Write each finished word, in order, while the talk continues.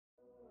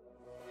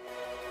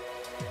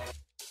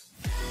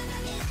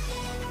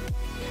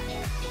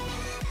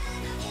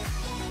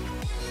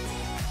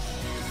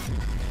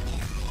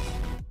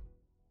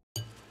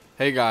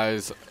Hey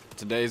guys,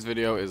 today's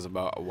video is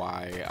about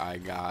why I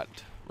got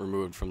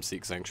removed from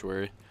Seek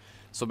Sanctuary.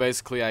 So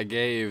basically I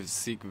gave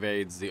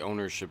Xrayz the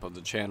ownership of the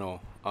channel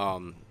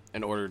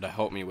in order to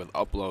help me with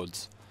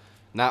uploads.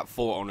 Not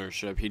full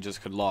ownership, he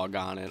just could log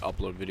on and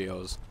upload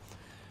videos.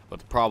 But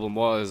the problem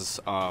was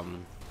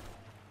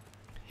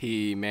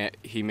he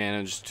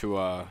managed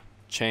to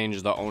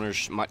change the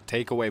ownership,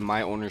 take away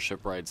my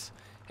ownership rights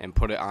and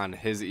put it on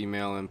his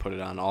email and put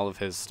it on all of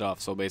his stuff.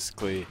 So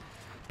basically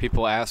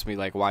people ask me,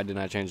 like, why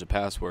didn't I change the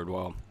password?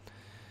 Well,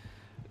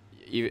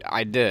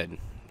 I did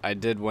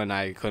when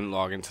I couldn't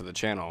log into the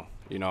channel,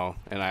 you know,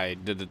 and I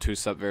did the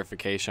two-step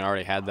verification. I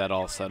already had that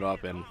all set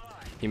up, and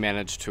he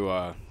managed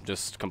to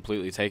just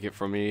completely take it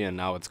from me, and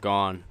now it's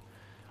gone.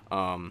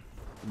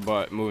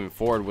 But moving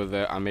forward with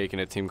it, I'm making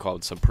a team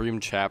called Supreme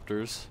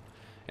Chapters,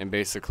 and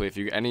basically if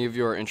any of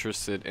you are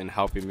interested in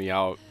helping me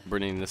out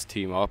bringing this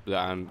team up, that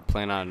I'm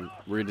planning on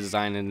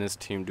redesigning this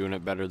team, doing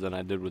it better than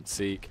I did with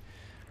Seek.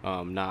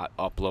 Not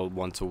upload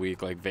once a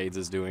week like Xrayz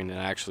is doing, and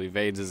actually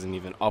Xrayz isn't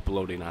even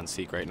uploading on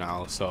Seek right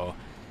now, so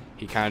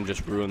he kind of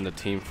just ruined the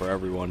team for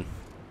everyone.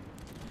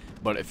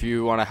 But if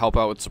you want to help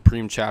out with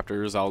Supreme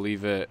Chapters, I'll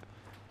leave it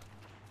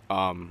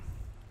in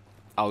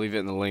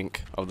the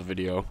link of the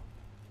video.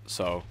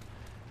 So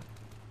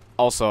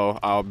also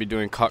I'll be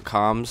doing cut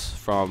comms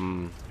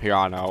from here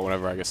on out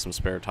whenever I get some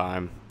spare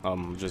time.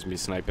 Just be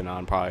sniping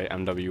on probably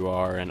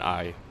MWR and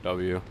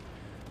IW.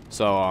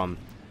 So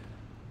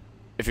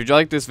if you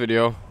like this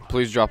video,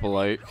 please drop a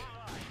like.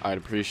 I'd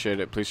appreciate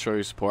it. Please show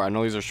your support. I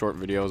know these are short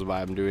videos, but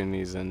I'm doing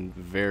these in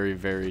very,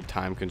 very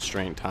time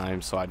constrained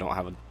time, so I don't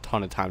have a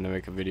ton of time to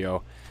make a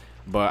video.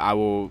 But I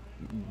will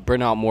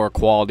bring out more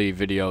quality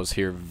videos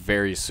here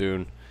very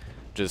soon.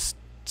 Just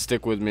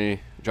stick with me.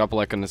 Drop a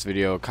like on this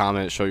video,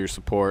 comment, show your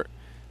support.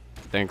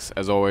 Thanks.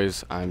 As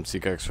always, I'm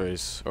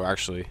Xrayz, or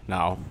actually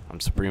now I'm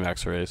Supreme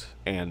Xrayz,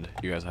 and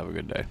you guys have a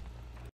good day.